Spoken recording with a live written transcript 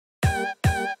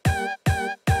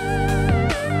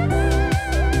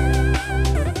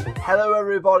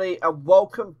everybody, and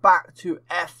welcome back to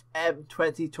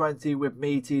FM2020 with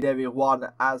me,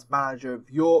 TW1, as manager of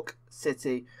York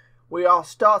City. We are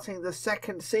starting the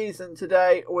second season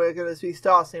today. We're going to be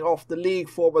starting off the league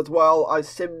form as well. I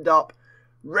simmed up,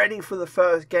 ready for the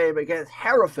first game against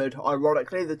Hereford,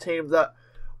 ironically, the team that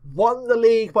won the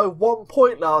league by 1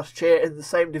 point last year in the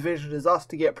same division as us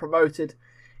to get promoted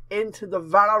into the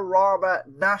Vanarama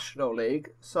National League.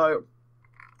 So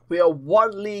we are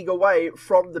one league away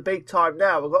from the big time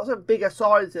now. We've got some bigger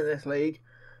sides in this league.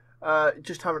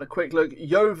 Just having a quick look.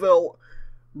 Yeovil,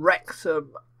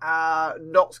 Wrexham,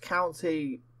 Notts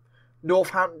County,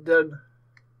 Northampton,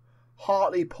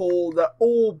 Hartlepool. They're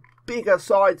all bigger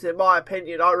sides in my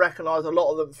opinion. I recognise a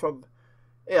lot of them from,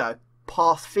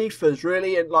 past FIFAs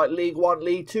really, and like League 1,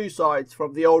 League 2 sides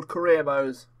from the old career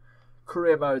modes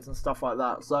and stuff like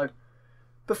that. So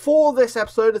before this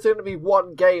episode, there's going to be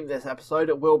one game this episode.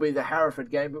 It will be the Hereford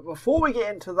game. But before we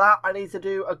get into that, I need to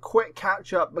do a quick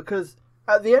catch-up because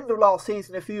at the end of last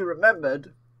season, if you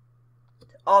remembered,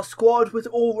 our squad was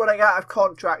all running out of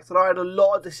contracts and I had a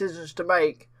lot of decisions to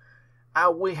make.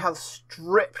 And we have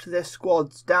stripped this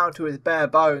squad down to its bare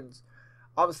bones.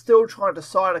 I'm still trying to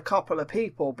sign a couple of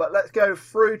people, but let's go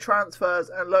through transfers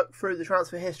and look through the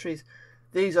transfer histories.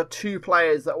 These are two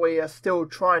players that we are still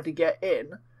trying to get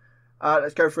in.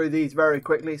 Let's go through these very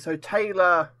quickly. So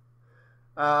Taylor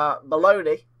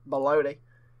Maloney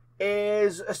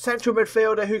is a central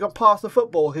midfielder who can pass the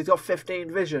football. He's got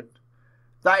 15 vision.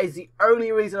 That is the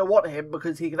only reason I want him,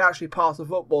 because he can actually pass the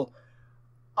football.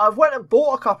 I went and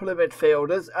bought a couple of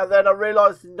midfielders and then I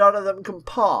realised none of them can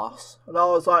pass. And I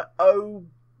was like, oh,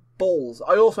 balls.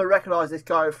 I also recognise this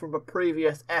guy from a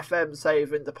previous FM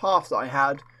save in the past that I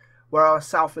had, where I was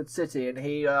Salford City, and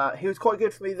he was quite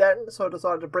good for me then, so I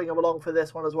decided to bring him along for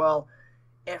this one as well,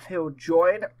 if he'll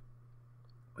join.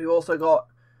 We've also got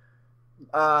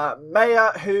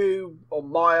Maya, or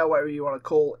Maya, whatever you want to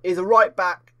call, is a right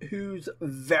back who's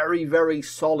very, very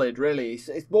solid, really.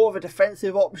 It's more of a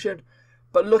defensive option,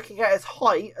 but looking at his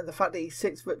height and the fact that he's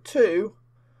 6'2",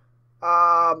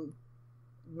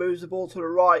 moves the ball to the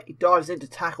right, he dives into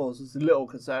tackles, it's a little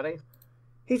concerning.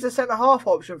 He's a centre-half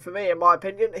option for me, in my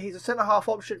opinion. He's a centre-half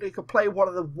option who can play one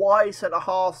of the wide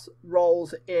centre-half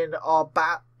roles in our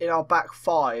back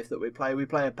five that we play. We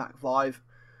play a back five.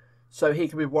 So he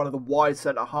can be one of the wide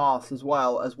centre-halves as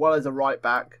well as a right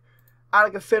back. And I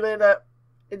can fill in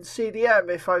CDM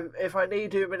if I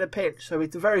need him in a pinch. So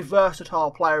he's a very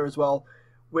versatile player as well,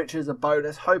 which is a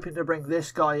bonus. Hoping to bring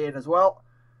this guy in as well.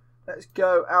 Let's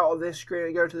go out of this screen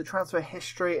and go to the transfer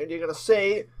history, and you're going to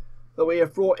see that we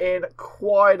have brought in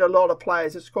quite a lot of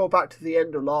players. Let's scroll back to the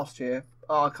end of last year.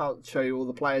 I can't show you all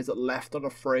the players that left on a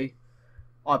free.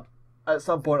 At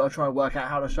some point I'll try and work out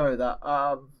how to show that.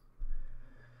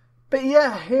 But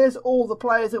yeah, here's all the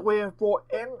players that we have brought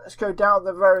in. Let's go down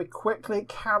them very quickly.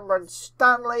 Cameron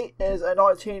Stanley is a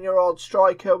 19-year-old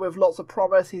striker with lots of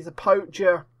promise. He's a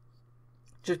poacher.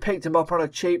 Just picked him up on a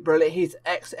cheap, really. He's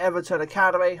ex-Everton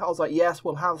Academy. I was like, yes,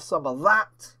 we'll have some of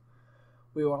that.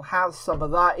 We will have some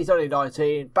of that. He's only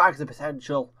 19, bags of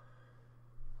potential.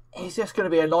 He's just going to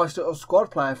be a nice little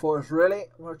squad player for us, really.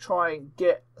 I'm going to try and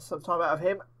get some time out of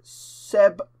him.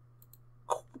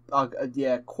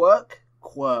 Quirk.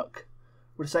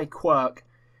 We'll say Quirk.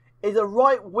 Is a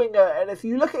right winger, and if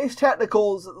you look at his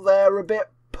technicals, they're a bit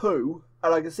poo.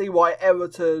 And I can see why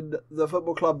Everton, the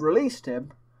football club, released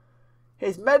him.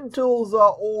 His mentals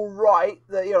are alright,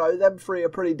 them three are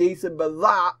pretty decent, but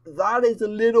that is a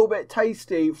little bit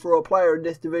tasty for a player in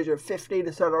this division. 15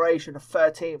 acceleration,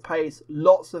 13 pace,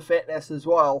 lots of fitness as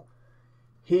well.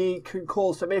 He can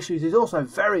cause some issues. He's also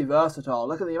very versatile.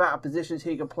 Look at the amount of positions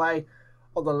he can play.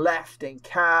 On the left in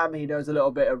cam, he knows a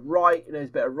little bit of right, he knows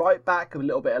a bit of right back, a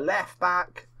little bit of left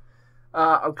back.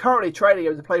 I'm currently training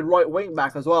him to play right wing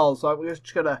back as well, so I'm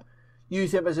just going to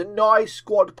use him as a nice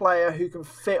squad player who can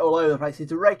fit all over the place.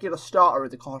 He's a regular starter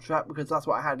in the contract because that's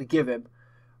what I had to give him.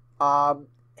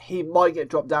 He might get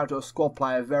dropped down to a squad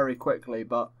player very quickly,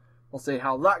 but we'll see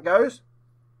how that goes.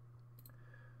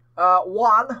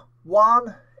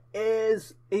 Juan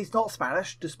he's not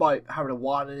Spanish, despite having a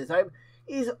Juan in his name.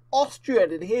 He's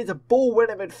Austrian, and he's a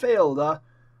ball-winning midfielder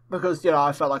because,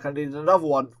 I felt like I needed another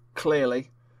one,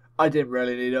 clearly. I didn't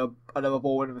really need another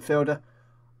ball-winning midfielder.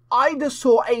 I just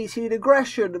saw 18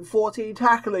 aggression and 14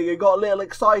 tackling and got a little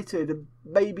excited and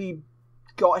maybe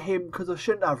got him because I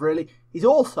shouldn't have, really. He's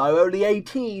also only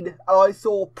 18 and I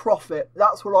saw profit.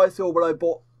 That's what I saw when I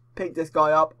picked this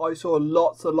guy up. I saw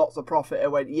lots and lots of profit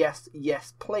and went, yes,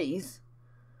 yes, please.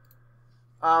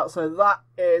 So that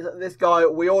is this guy.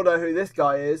 We all know who this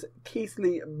guy is.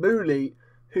 Keithley Mooley,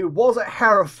 who was at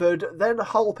Hereford. Then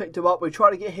Hull picked him up. We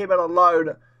tried to get him in on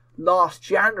loan last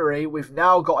January. We've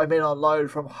now got him in on loan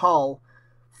from Hull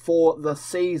for the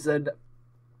season.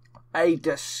 A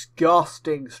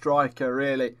disgusting striker,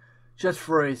 really. Just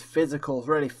for his physicals,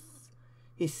 really.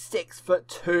 He's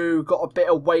 6'2", got a bit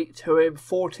of weight to him,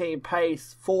 14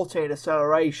 pace, 14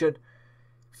 acceleration.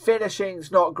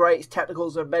 Finishing's not great, his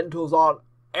technicals and mentals aren't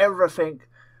everything,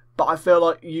 but I feel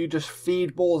like you just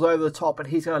feed balls over the top and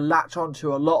he's going to latch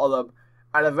onto a lot of them,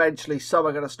 and eventually some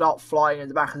are going to start flying in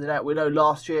the back of the net. We know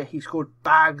last year he scored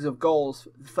bags of goals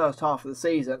the first half of the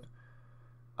season.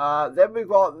 Then we've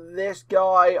got this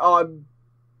guy,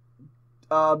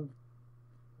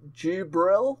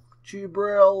 Jubril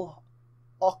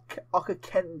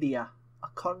Okakendia.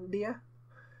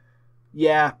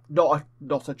 Yeah, not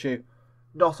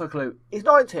a clue. He's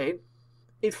 19.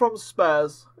 He's from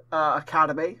Spurs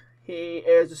Academy. He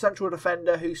is a central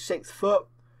defender who's 6 foot.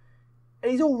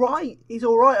 And he's alright.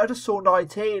 I just saw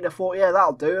 19. I thought, yeah,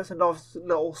 that'll do. That's a nice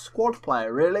little squad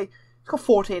player, really. He's got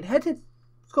 14 headed.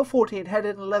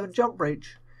 And 11 jump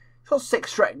reach. He's got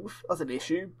 6 strength. That's an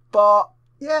issue. But,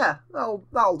 yeah,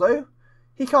 that'll do.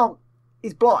 He's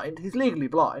blind. He's legally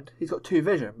blind. He's got 2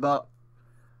 vision. But,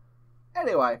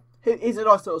 anyway, he's a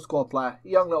nice little squad player.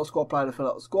 Young little squad player to fill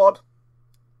out the squad.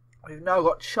 We've now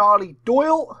got Charlie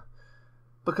Doyle,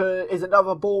 because he's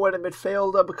another ball-winning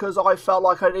midfielder, because I felt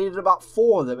like I needed about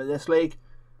 4 of them in this league.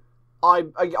 I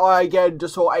again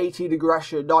just saw 18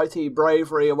 aggression, 19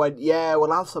 bravery, and went, yeah,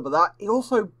 we'll have some of that. He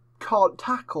also can't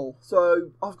tackle, so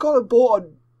I've got to bought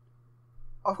him,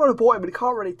 but he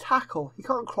can't really tackle. He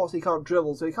can't cross, he can't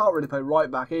dribble, so he can't really play right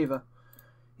back either.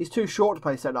 He's too short to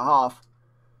play centre half.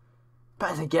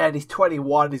 But again, he's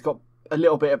 21, he's got a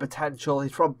little bit of potential.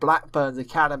 He's from Blackburn's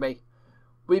Academy.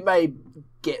 We may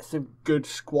get some good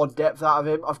squad depth out of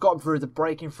him. I've got him through the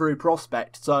breaking through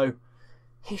prospect, so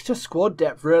he's just squad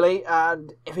depth, really.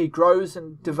 And if he grows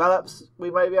and develops,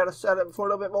 we may be able to sell him for a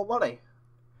little bit more money.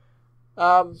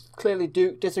 Clearly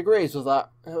Duke disagrees with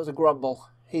that. It was a grumble.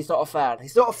 He's not a fan.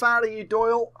 He's not a fan of you,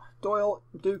 Doyle.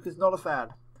 Duke is not a fan.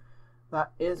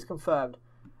 That is confirmed.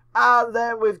 And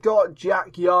then we've got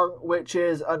Jack Young, which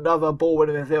is another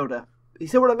ball-winning midfielder. You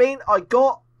see what I mean? I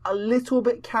got a little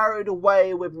bit carried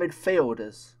away with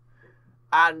midfielders,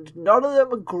 and none of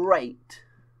them are great.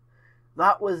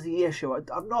 That was the issue.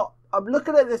 I'm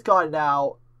looking at this guy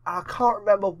now, and I can't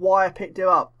remember why I picked him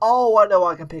up. Oh, I know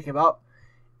I can pick him up.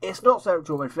 It's not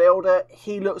central midfielder.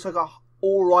 He looks like a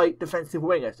alright defensive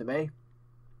winger to me,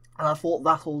 and I thought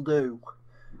that'll do.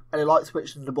 And he likes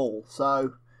switching the ball,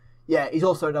 so yeah, he's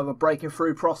also another breaking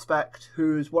through prospect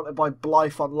who's wanted by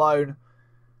Blythe on loan.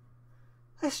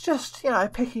 It's just,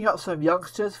 picking up some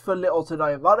youngsters for little to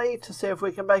no money to see if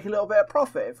we can make a little bit of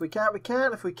profit. If we can, we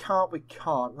can. If we can't, we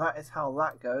can't. That is how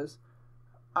that goes.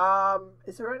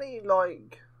 Is there any,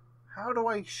 how do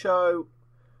I show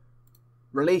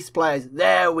released players?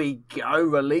 There we go,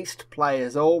 released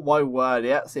players. Oh, my word,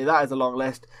 yeah. See, that is a long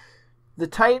list.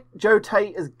 Joe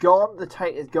Tate is gone.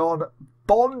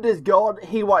 Bond is gone.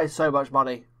 He wanted so much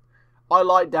money. I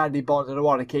like Dandy Bond and I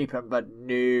want to keep him, but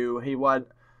no, he went.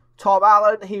 Tom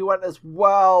Allen, he went as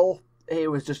well. He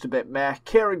was just a bit meh.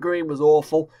 Kieran Green was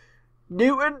awful.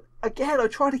 Newton, again, I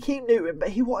tried to keep Newton, but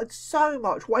he wanted so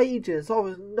much wages. I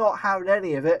was not having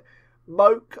any of it.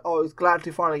 Moke, I was glad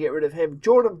to finally get rid of him.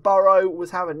 Jordan Burrow was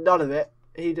having none of it.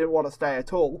 He didn't want to stay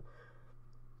at all.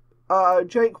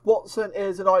 Jake Watson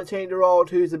is a 19-year-old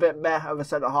who's a bit meh of a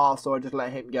centre-half, so I just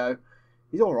let him go.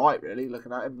 He's alright, really,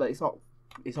 looking at him, but he's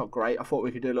not great. I thought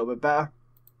we could do a little bit better.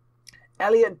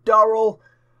 Elliot Durrell,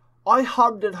 I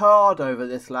hummed and hawed over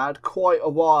this lad quite a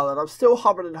while, and I'm still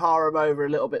humming and hawing over a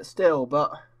little bit still,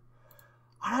 but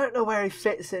I don't know where he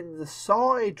fits in the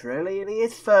side, really, and he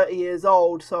is 30 years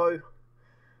old, so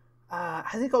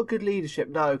has he got good leadership?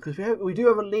 No, because we do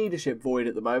have a leadership void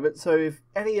at the moment, so if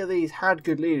any of these had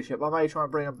good leadership, I may try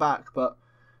and bring them back, but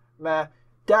meh.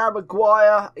 Dan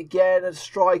Maguire, again, a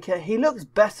striker. He looks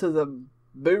better than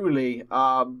Mooney,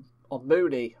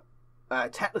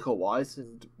 technical-wise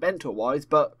and mental-wise,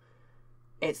 but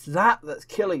it's that's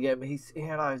killing him.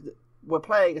 We're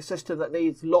playing a system that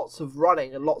needs lots of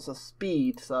running and lots of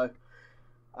speed, so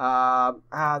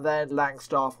and then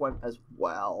Langstaff went as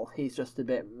well. He's just a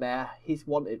bit meh. He's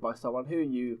wanted by someone. Who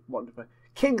you wanted by?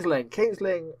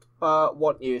 Kingsling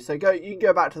want you. So you can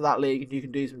go back to that league and you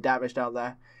can do some damage down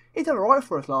there. He did alright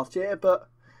for us last year, but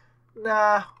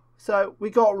nah. So we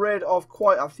got rid of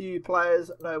quite a few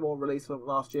players. No more release from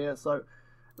last year. So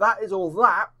that is all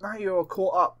that. Now you're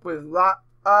caught up with that.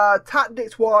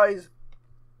 Tactics wise,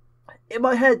 in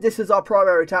my head, this is our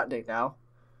primary tactic now.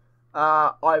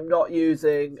 I'm not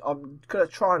using... I'm going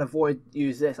to try and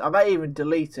use this. I may even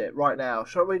delete it right now.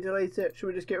 Shall we delete it? Should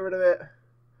we just get rid of it?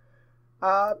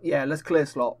 Yeah, let's clear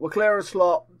slot. We'll clear a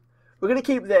slot. We're going to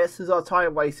keep this as our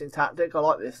time-wasting tactic. I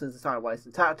like this as a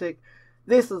time-wasting tactic.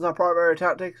 This is our primary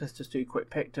tactic. Let's just do a quick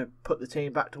pick to put the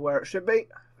team back to where it should be.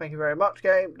 Thank you very much,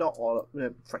 game. Not all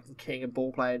the freaking king and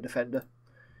ball-playing defender.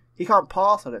 He can't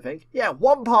pass, I don't think. Yeah,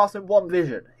 one pass and one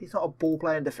vision. He's not a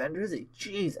ball-playing defender, is he?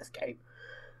 Jesus, game.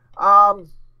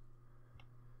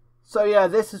 So yeah,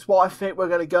 this is what I think we're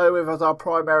going to go with as our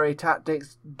primary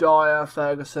tactics. Dyer,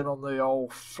 Ferguson on the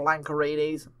old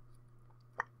flankerinis.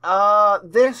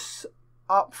 This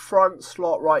up front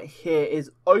slot right here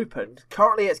is opened.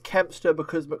 Currently it's Kempster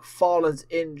because McFarlane's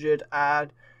injured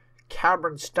and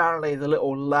Cameron Stanley, the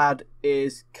little lad,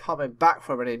 is coming back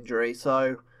from an injury.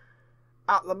 So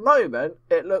at the moment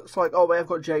it looks like, oh, we have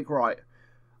got Jake Wright.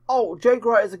 Oh, Jake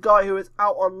Wright is a guy who was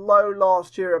out on loan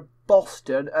last year at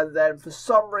Boston, and then for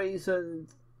some reason,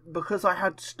 because I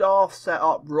had staff set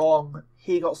up wrong,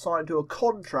 he got signed to a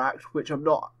contract, which I'm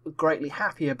not greatly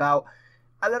happy about.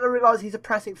 And then I realised he's a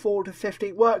pressing forward to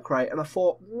 15 work rate, and I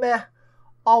thought, meh,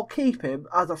 I'll keep him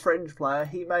as a fringe player.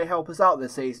 He may help us out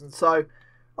this season, so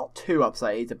not too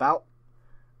upset he's about.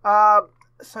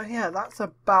 So yeah, that's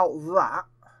about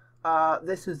that.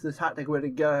 This is the tactic we're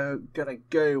gonna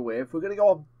go with. We're gonna go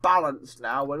on balance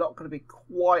now. We're not gonna be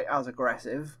quite as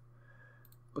aggressive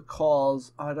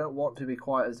because I don't want to be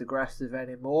quite as aggressive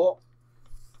anymore.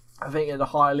 I think in the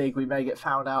higher league we may get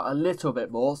found out a little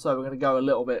bit more, so we're gonna go a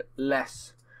little bit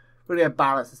less. We're gonna go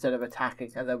balance instead of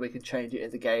attacking, and then we can change it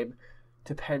in the game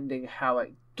depending how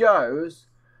it goes.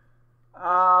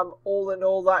 All in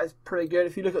all, that is pretty good.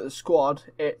 If you look at the squad,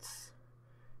 it's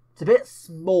a bit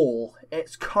small.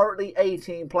 It's currently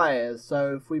 18 players,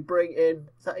 so if we bring in,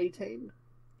 is that 18?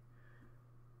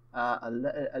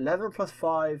 11 plus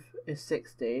 5 is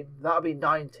 16. That'll be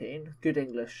 19. Good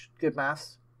English, good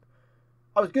maths.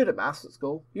 I was good at maths at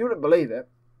school. You wouldn't believe it.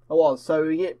 I was. So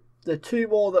we get the two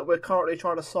more that we're currently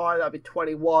trying to sign. That'd be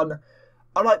 21.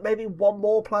 I'd like maybe one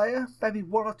more player, maybe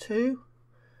one or two.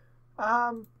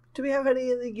 Do we have any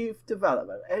in the youth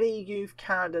development? Any youth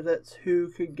candidates who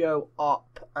can go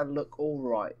up and look all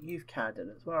right? Youth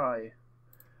candidates, where are you?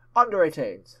 Under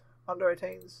 18s. Under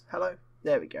 18s. Hello.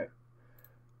 There we go.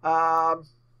 Are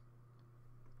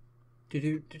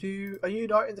you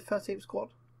not in the first team squad?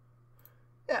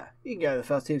 Yeah, you can go in the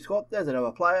first team squad. There's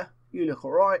another player. You look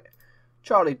all right.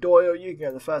 Charlie Doyle, you can go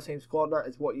in the first team squad. That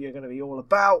is what you're going to be all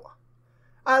about.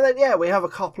 And then, yeah, we have a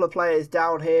couple of players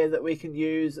down here that we can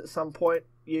use at some point.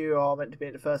 You are meant to be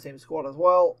in the first team squad as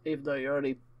well, even though you're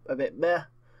only a bit meh.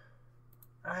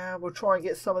 And we'll try and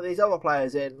get some of these other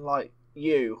players in, like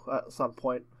you, at some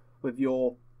point with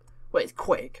your... Well, it's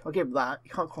quick. I'll give him that.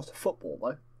 You can't cross a football,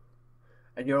 though.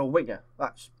 And you're a winger.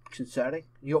 That's concerning.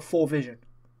 You got 4 vision.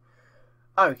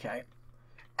 Okay.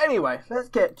 Anyway, let's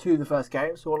get to the first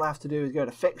game. So all I have to do is go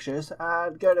to fixtures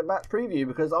and go to match preview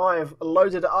because I have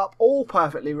loaded it up all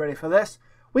perfectly ready for this.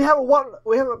 We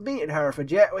haven't beaten Hereford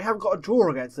yet. We haven't got a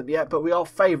draw against them yet, but we are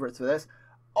favourites for this.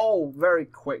 Oh, very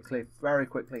quickly.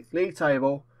 League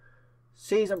table,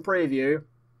 season preview.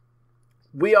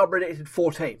 We are predicted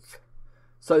 14th.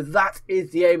 So that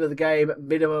is the aim of the game.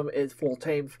 Minimum is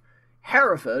 14th.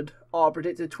 Hereford are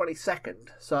predicted 22nd.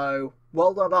 So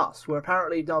well done us. We're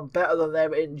apparently done better than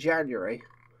them in January.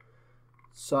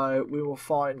 So we will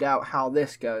find out how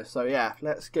this goes. So yeah,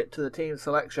 let's get to the team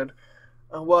selection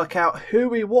and work out who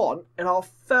we want in our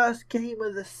first game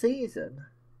of the season.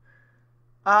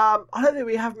 I don't think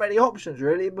we have many options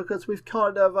really because we've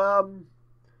kind of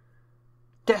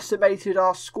decimated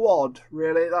our squad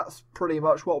really. That's pretty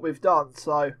much what we've done.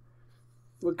 So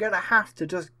we're going to have to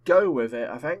just go with it,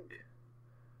 I think.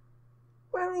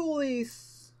 Where are all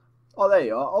these... Oh, there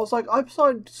you are. I was like, I've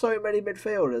signed so many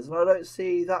midfielders and I don't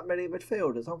see that many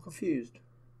midfielders. I'm confused.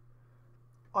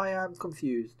 I am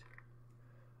confused.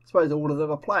 I suppose all of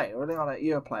them are playing, really, aren't they?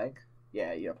 You're playing.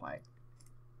 Yeah, you're playing.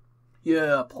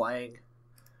 You're playing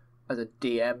as a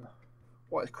DM.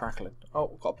 What is crackling?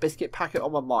 Oh, I've got a biscuit packet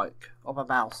on my mic, on my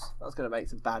mouse. That's going to make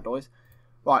some bad noise.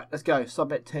 Right, let's go.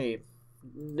 Submit team.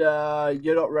 No,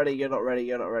 you're not ready, you're not ready,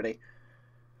 you're not ready.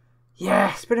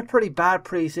 Yeah, it's been a pretty bad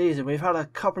pre-season. We've had a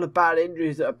couple of bad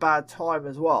injuries at a bad time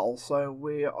as well, so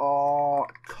we are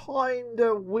kind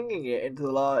of winging it into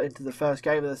the first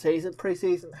game of the season.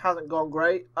 Pre-season hasn't gone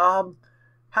great.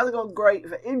 Hasn't gone great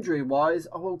for injury-wise.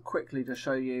 I will quickly just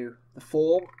show you the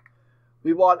form.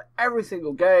 We won every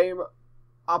single game,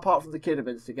 apart from the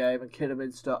Kidderminster game, and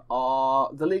Kidderminster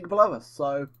are the league below us,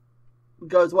 so it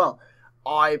goes well.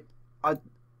 I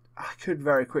could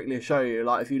very quickly show you,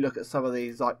 like, if you look at some of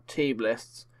these like team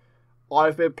lists,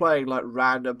 I've been playing like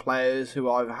random players who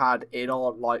I've had in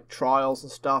on like trials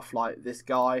and stuff, like this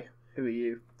guy. Who are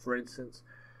you, for instance?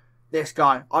 This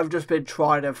guy. I've just been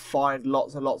trying to find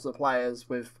lots and lots of players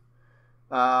with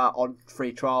on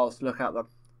free trials to look at them.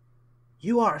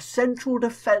 You are a central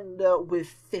defender with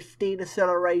 15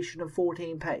 acceleration and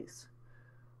 14 pace.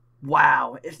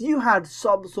 Wow, if you had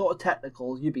some sort of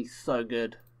technicals, you'd be so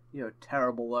good. You're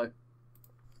terrible though.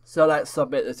 So let's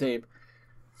submit the team.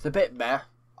 It's a bit meh.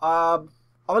 I'm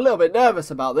a little bit nervous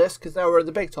about this because now we're in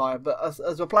the big time. But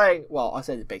as we're playing, well, I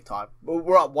say the big time.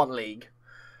 We're up one league.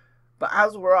 But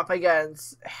as we're up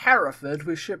against Hereford,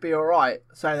 we should be alright.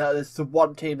 Saying that there's the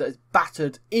one team that has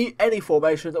battered any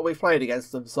formation that we've played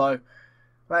against them. So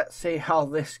let's see how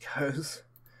this goes.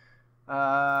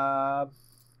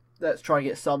 Let's try and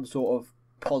get some sort of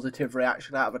positive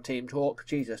reaction out of a team talk.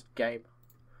 Jesus, game.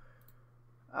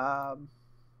 Oh,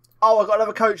 I got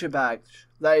another coaching badge.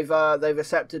 They've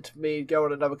accepted me to go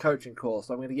on another coaching course.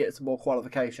 I'm going to get some more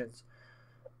qualifications.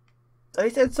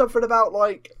 They said something about,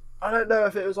 like, I don't know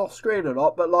if it was off screen or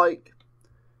not, but, like,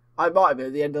 I might have been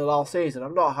at the end of the last season.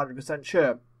 I'm not 100%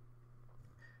 sure.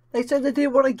 They said they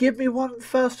didn't want to give me one the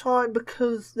first time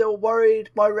because they were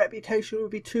worried my reputation would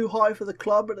be too high for the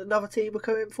club and another team would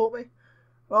come in for me.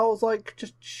 And I was like,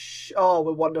 just shh. Oh,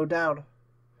 we're 1-0 down.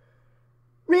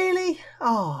 Really?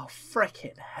 Oh,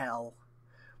 frickin' hell.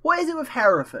 What is it with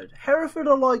Hereford? Hereford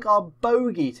are like our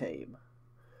bogey team.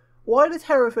 Why does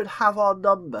Hereford have our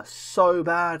number so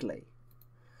badly?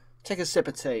 Take a sip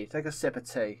of tea. Take a sip of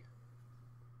tea.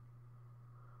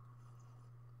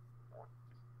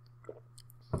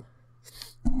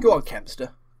 Go on,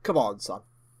 Kempster. Come on, son.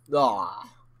 Ah.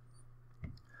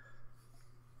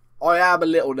 I am a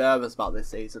little nervous about this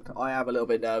season. I am a little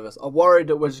bit nervous. I'm worried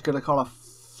that we're just going to kind of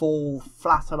fall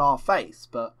flat on our face,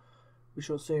 but we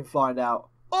shall soon find out.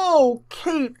 Oh,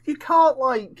 keep! You can't,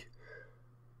 like...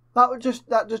 That just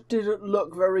didn't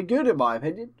look very good, in my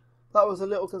opinion. That was a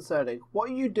little concerning. What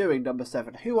are you doing, number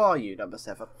 7? Who are you, number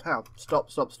 7? How? Stop.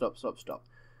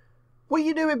 What are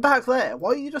you doing back there?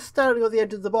 Why are you just standing on the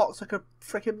edge of the box like a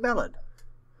freaking melon?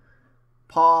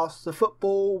 Pass the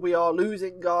football. We are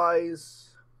losing, guys.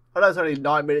 I know it's only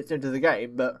 9 minutes into the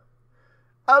game, but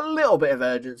a little bit of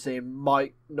urgency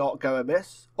might not go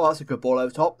amiss. Oh, that's a good ball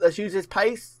over top. Let's use his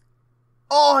pace.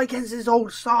 Oh, against his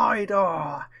old side.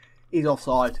 Oh, he's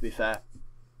offside, to be fair.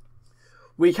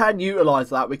 We can utilise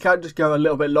that. We can just go a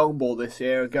little bit long ball this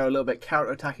year and go a little bit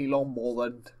counter-attacking long ball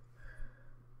and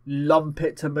lump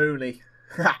it to Mooney.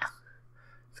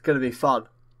 It's going to be fun.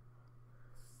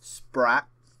 Sprat.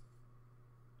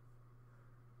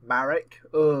 Marek.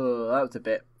 Oh, that was a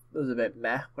bit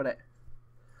meh, wasn't it?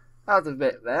 That was a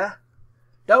bit meh.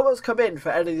 No one's come in for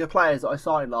any of the players that I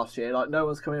signed last year. Like, no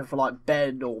one's come in for, like,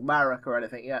 Ben or Marek or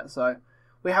anything yet. So,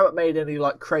 we haven't made any,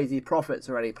 like, crazy profits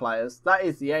or any players. That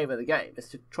is the aim of the game, is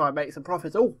to try and make some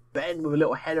profits. Oh, Ben with a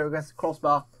little header against the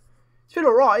crossbar. It's been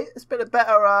alright. It's been a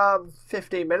better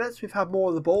 15 minutes. We've had more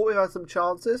of the ball. We've had some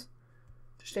chances.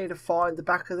 Just need to find the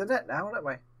back of the net now, don't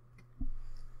we?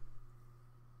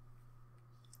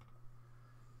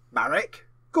 Marek.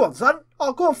 Go on, son.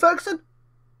 Oh, go on, Ferguson.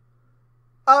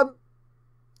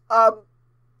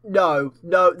 No,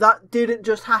 that didn't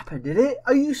just happen, did it?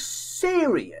 Are you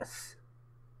serious?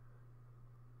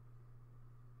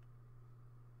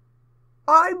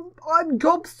 I'm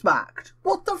gobsmacked.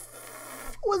 What the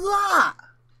f was that?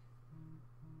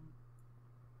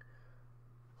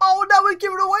 Oh no, we're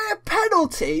giving away a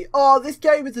penalty. Oh, this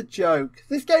game is a joke.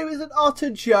 This game is an utter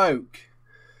joke.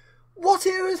 What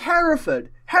is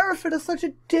Hereford? Hereford are such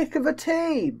a dick of a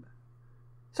team.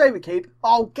 Save it, Keep.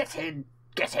 Oh, get in,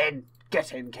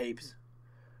 Keeps.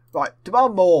 Right,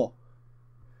 demand more.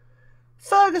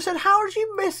 Ferguson, how did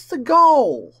you miss the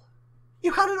goal?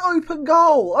 You had an open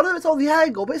goal. I know it's on the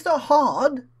angle, but it's not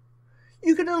hard.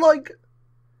 You could have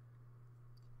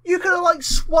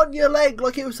swung your leg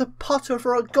like it was a putter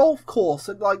for a golf course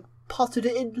and like putted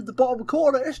it into the bottom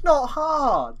corner. It's not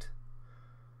hard.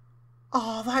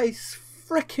 Oh, that is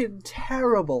freaking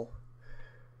terrible.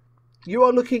 You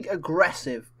are looking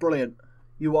aggressive. Brilliant.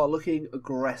 You are looking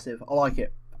aggressive. I like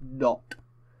it. Not.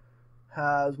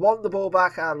 Has won the ball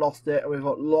back and lost it. And we've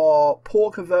got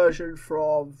poor conversion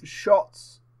from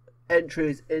shots,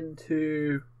 entries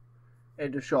into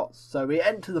shots. So we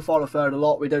enter the final third a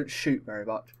lot. We don't shoot very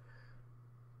much.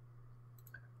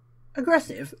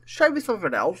 Aggressive? Show me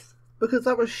something else. Because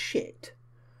that was shit.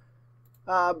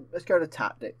 Let's go to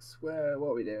tactics. What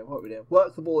are we doing?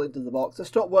 Work the ball into the box. Let's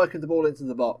stop working the ball into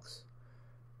the box.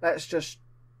 Let's just...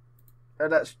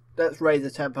 let's raise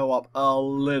the tempo up a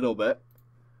little bit.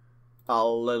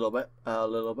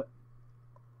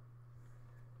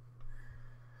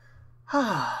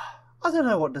 I don't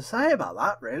know what to say about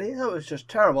that, really. That was just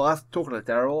terrible. That's talking of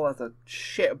terrible. That's a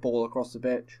shit ball across the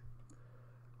pitch.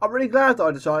 I'm really glad that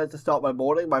I decided to start my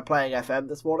morning by playing FM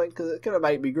this morning, because it's going to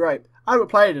make me great. I haven't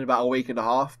played in about a week and a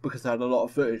half because I had a lot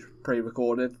of footage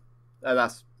pre-recorded, and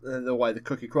that's the way the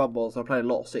cookie crumbles. I played a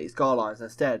lot of City Skylines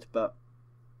instead, but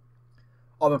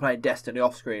I've been playing Destiny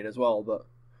off-screen as well, but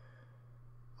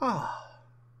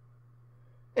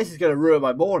this is going to ruin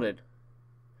my morning.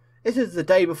 This is the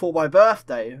day before my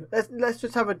birthday. Let's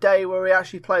just have a day where we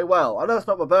actually play well. I know it's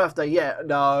not my birthday yet.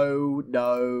 No.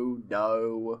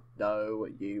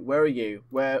 You. Where are you?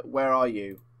 Where are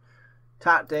you?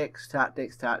 Tactics.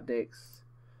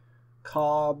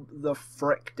 Calm the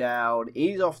frick down.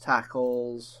 Ease off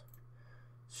tackles.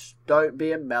 Don't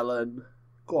be a melon.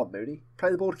 Go on, Moody.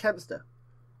 Play the ball to Kempster.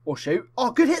 Or shoot.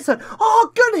 Oh, good hit, son.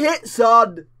 Oh, good hit,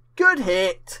 son. Good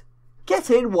hit.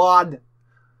 Get in one.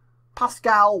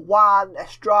 Pascal Juan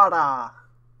Estrada,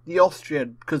 the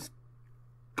Austrian, because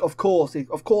of course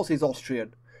he's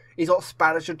Austrian. He's not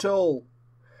Spanish at all.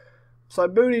 So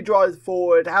Mooney drives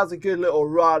forward, has a good little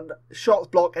run, shots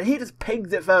blocked, and he just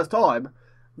pings it first time.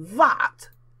 That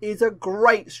is a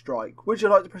great strike. Would you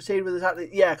like to proceed with the tactic?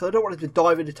 Yeah, because I don't want him to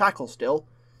dive into tackle still,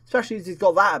 especially as he's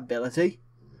got that ability.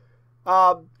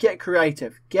 Get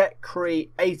creative. Get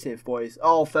creative, boys.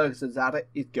 Oh, Ferguson's at it.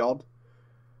 He's gone.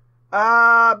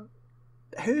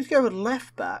 Who's going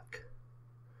left back?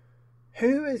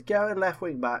 Who is going left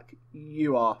wing back?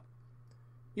 You are.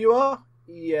 You are?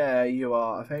 Yeah, you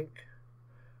are, I think.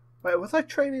 Wait, was I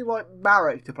training like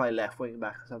Marek to play left wing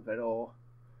back or something? Or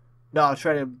no, I was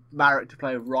training Marek to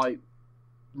play right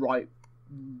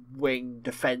wing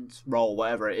defence role,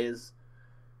 whatever it is.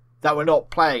 That we're not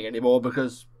playing anymore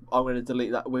because I'm going to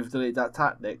delete that. We've deleted that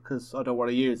tactic because I don't want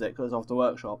to use it because it's off the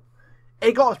workshop.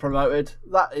 It got us promoted.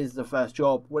 That is the first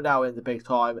job. We're now in the big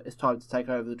time. It's time to take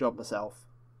over the job myself.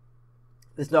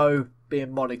 There's no being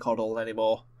mollycoddled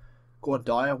anymore. Go on,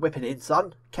 Dyer. Whipping in,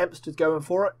 son. Kempster's going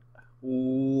for it.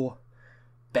 Ooh.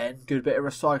 Ben, good bit of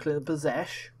recycling and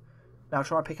possess. Now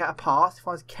try and pick out a pass. He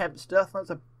finds Kempster. That's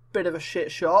a bit of a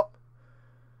shit shot.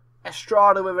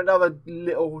 Estrada with another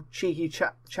little cheeky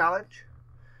challenge.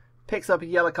 Picks up a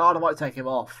yellow card. I might take him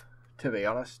off, to be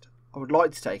honest. I would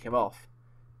like to take him off.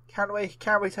 Can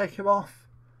we take him off?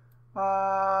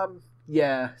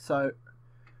 Yeah, so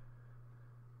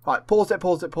right, pause it,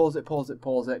 because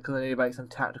I need to make some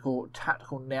tactical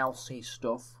now-see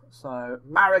stuff. So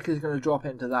Marek is going to drop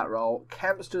into that role.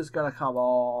 Kempster's going to come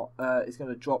on. He's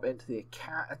going to drop into the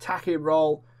attacking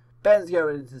role. Ben's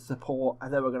going into support,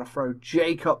 and then we're going to throw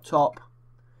Jake up top.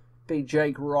 Be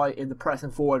Jake right in the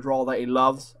pressing forward role that he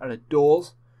loves and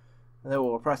adores. And then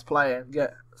we'll press play and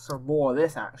get some more of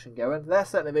this action going. They're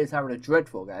certainly having a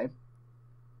dreadful game.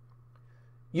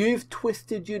 You've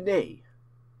twisted your knee.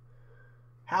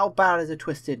 How bad is a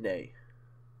twisted knee?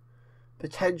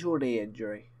 Potential knee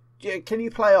injury. Can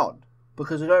you play on?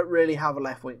 Because I don't really have a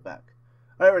left wing back.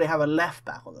 I don't really have a left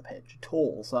back on the pitch at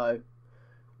all. So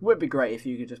would be great if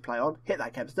you could just play on. Hit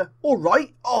that, Kempster. All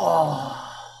right.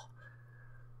 Oh,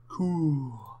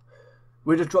 cool.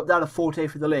 We just dropped down to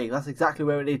 14th in the league. That's exactly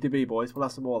where we need to be, boys. We'll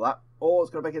have some more of that. Oh, it's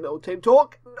going to make a little team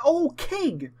talk. Oh,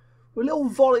 King! With a little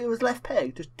volley of his left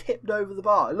peg. Just tipped over the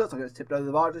bar. It looks like it's tipped over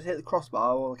the bar. Just hit the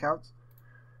crossbar, all accounts.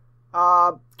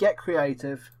 Get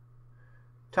creative.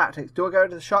 Tactics. Do I go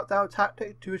into the shutdown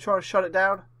tactic? Do we try to shut it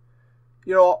down?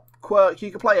 You know what? Quirk, you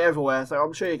can play everywhere, so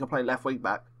I'm sure you can play left wing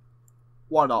back.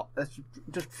 Why not? Let's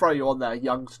just throw you on there,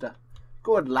 youngster.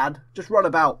 Go on, lad. Just run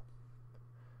about.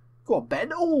 Go on,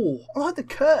 Ben. Oh, I like the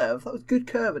curve. That was good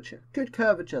curvature. Good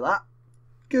curvature, that.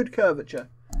 Good curvature.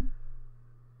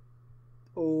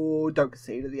 Oh, don't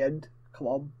concede at the end. Come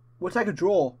on. We'll take a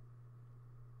draw.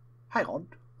 Hang on.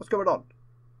 What's going on?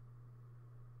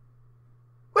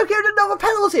 We're giving another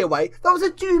penalty away. That was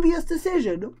a dubious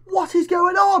decision. What is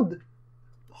going on?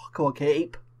 Oh, come on,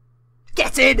 keep.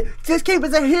 Get in! This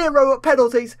keeper's a hero at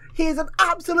penalties. He is an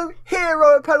absolute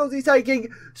hero at penalty taking.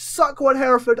 Suck one,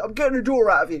 Hereford. I'm getting a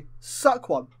draw out of you. Suck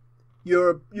one.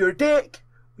 You're a dick.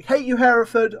 We hate you,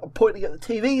 Hereford. I'm pointing at the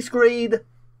TV screen.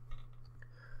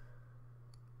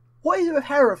 What is it with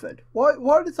Hereford?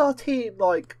 Why does our team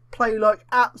play like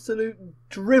absolute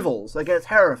drivels against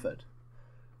Hereford?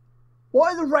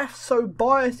 Why are the refs so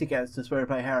biased against us when we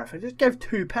play Hereford? Just gave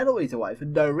 2 penalties away for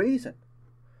no reason.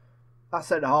 That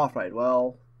centre-half played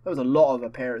well. There was a lot of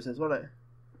appearances, wasn't it?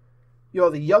 You're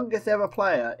the youngest ever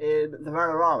player in the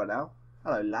Vanarama now.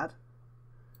 Hello, lad.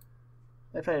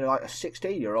 They played like a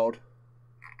 16-year-old.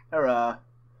 They're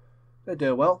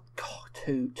doing well. God,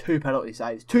 two penalty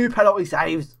saves. 2 penalty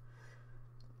saves!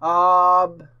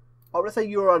 I'm going to say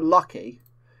you were unlucky.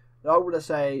 I want to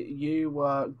say you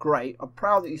were great. I'm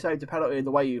proud that you saved the penalty in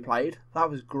the way you played. That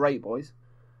was great, boys.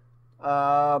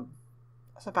 That's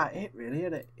about it, really,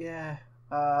 isn't it? Yeah.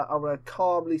 I'm going to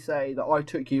calmly say that I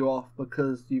took you off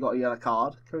because you got a yellow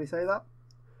card. Can we say that?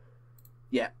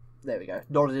 Yeah. There we go.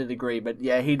 Nodded in agreement.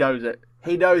 Yeah, he knows it.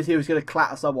 He knows he was going to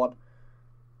clatter someone.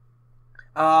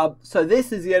 So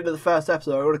this is the end of the first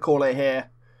episode. I'm going to call it here.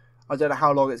 I don't know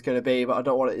how long it's going to be, but I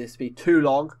don't want it to be too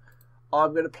long.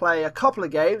 I'm going to play a couple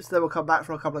of games, then we'll come back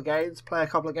for a couple of games, play a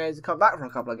couple of games and come back for a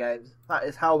couple of games. That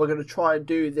is how we're going to try and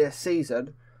do this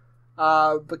season.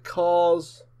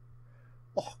 Because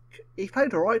he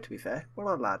played alright, to be fair. Well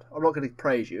done, lad. I'm not going to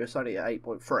praise you. It's only at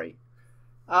 8.3.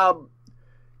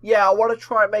 Yeah, I want to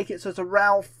try and make it so it's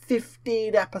around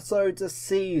 15 episodes a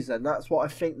season. That's what I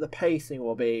think the pacing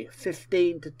will be.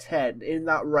 15 to 10, in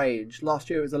that range. Last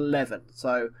year it was 11,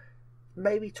 so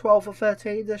maybe 12 or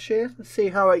 13 this year. Let's see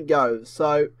how it goes.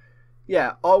 So,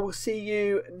 yeah, I will see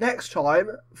you next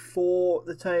time for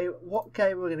the team. What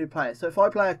game we're going to be playing? So if I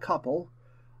play a couple,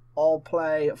 I'll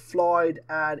play Floyd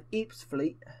and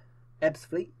Ebbsfleet, and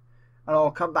I'll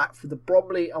come back for the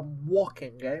Bromley and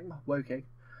Woking game.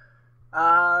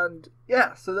 And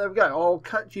yeah, so there we go. I'll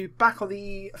catch you back on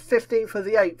the 15th of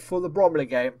the 8th for the Bromley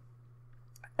game.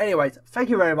 Anyways, thank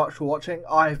you very much for watching.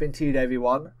 I have been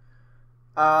TW1.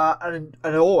 And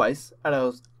as always,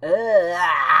 oh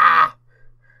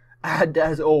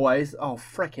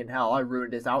freaking hell, I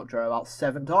ruined his outro about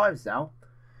 7 times now.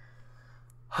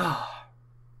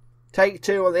 Take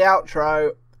 2 on the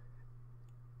outro.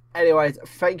 Anyways,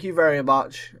 thank you very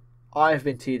much. I have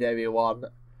been TW1.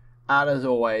 And as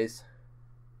always,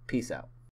 peace out.